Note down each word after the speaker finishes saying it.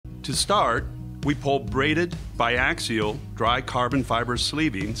To start, we pull braided biaxial dry carbon fiber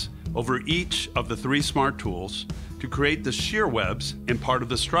sleevings over each of the 3 smart tools to create the shear webs and part of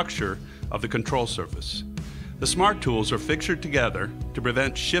the structure of the control surface. The smart tools are fixtured together to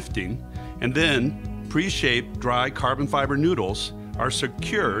prevent shifting, and then pre-shaped dry carbon fiber noodles are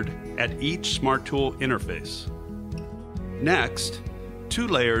secured at each smart tool interface. Next, 2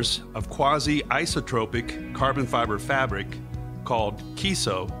 layers of quasi-isotropic carbon fiber fabric, called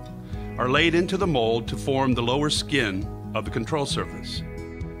kiso, are laid into the mold to form the lower skin of the control surface.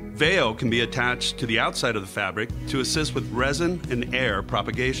 Veil can be attached to the outside of the fabric to assist with resin and air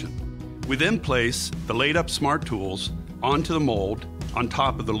propagation. We then place the laid-up smart tools onto the mold on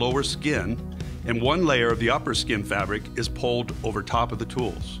top of the lower skin, and 1 layer of the upper skin fabric is pulled over top of the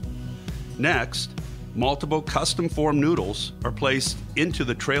tools. Next, multiple custom-formed noodles are placed into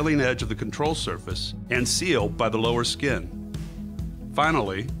the trailing edge of the control surface and sealed by the lower skin.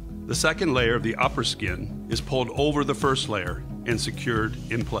 Finally, the second layer of the upper skin is pulled over the first layer and secured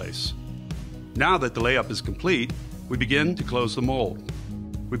in place. Now that the layup is complete, we begin to close the mold.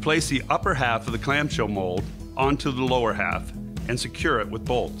 We place the upper half of the clamshell mold onto the lower half and secure it with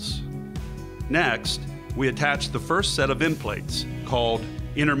bolts. Next, we attach the first set of end plates, called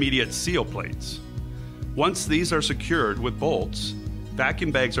intermediate seal plates. Once these are secured with bolts,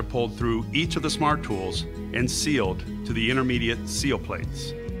 vacuum bags are pulled through each of the smart tools and sealed to the intermediate seal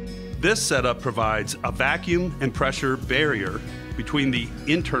plates. This setup provides a vacuum and pressure barrier between the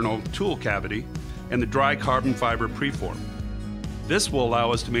internal tool cavity and the dry carbon fiber preform. This will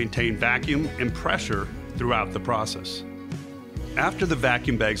allow us to maintain vacuum and pressure throughout the process. After the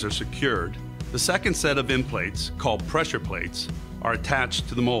vacuum bags are secured, the second set of end plates, called pressure plates, are attached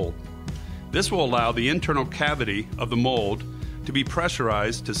to the mold. This will allow the internal cavity of the mold to be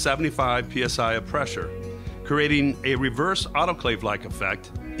pressurized to 75 psi of pressure, creating a reverse autoclave-like effect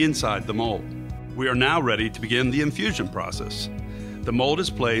inside the mold. We are now ready to begin the infusion process. The mold is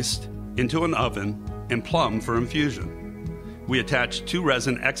placed into an oven and plumbed for infusion. We attach 2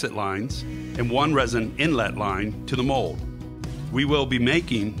 resin exit lines and 1 resin inlet line to the mold. We will be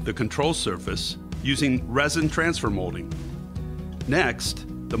making the control surface using resin transfer molding. Next,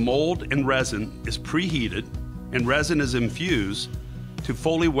 the mold and resin is preheated and resin is infused to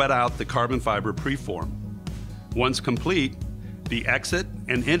fully wet out the carbon fiber preform. Once complete, the exit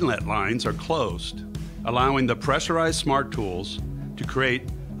and inlet lines are closed, allowing the pressurized smart tools to create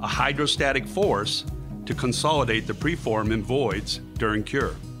a hydrostatic force to consolidate the preform in voids during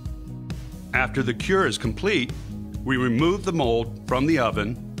cure. After the cure is complete, we remove the mold from the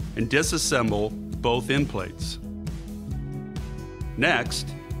oven and disassemble both end plates. Next,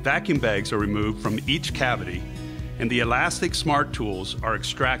 vacuum bags are removed from each cavity and the elastic smart tools are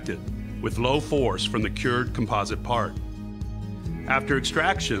extracted with low force from the cured composite part. After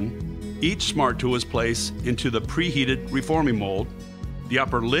extraction, each smart tool is placed into the preheated reforming mold. The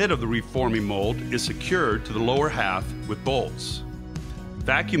upper lid of the reforming mold is secured to the lower half with bolts.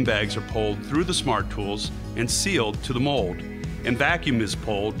 Vacuum bags are pulled through the smart tools and sealed to the mold, and vacuum is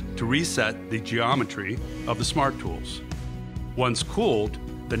pulled to reset the geometry of the smart tools. Once cooled,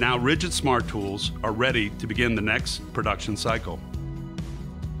 the now rigid smart tools are ready to begin the next production cycle.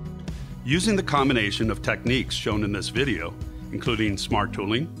 Using the combination of techniques shown in this video, including smart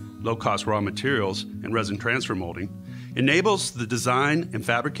tooling, low-cost raw materials, and resin transfer molding, enables the design and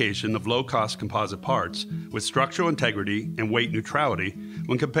fabrication of low-cost composite parts with structural integrity and weight neutrality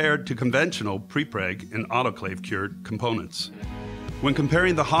when compared to conventional prepreg and autoclave cured components. When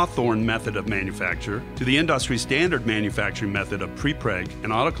comparing the Hawthorn method of manufacture to the industry standard manufacturing method of prepreg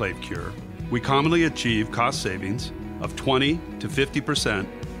and autoclave cure, we commonly achieve cost savings of 20 to 50%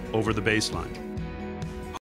 over the baseline.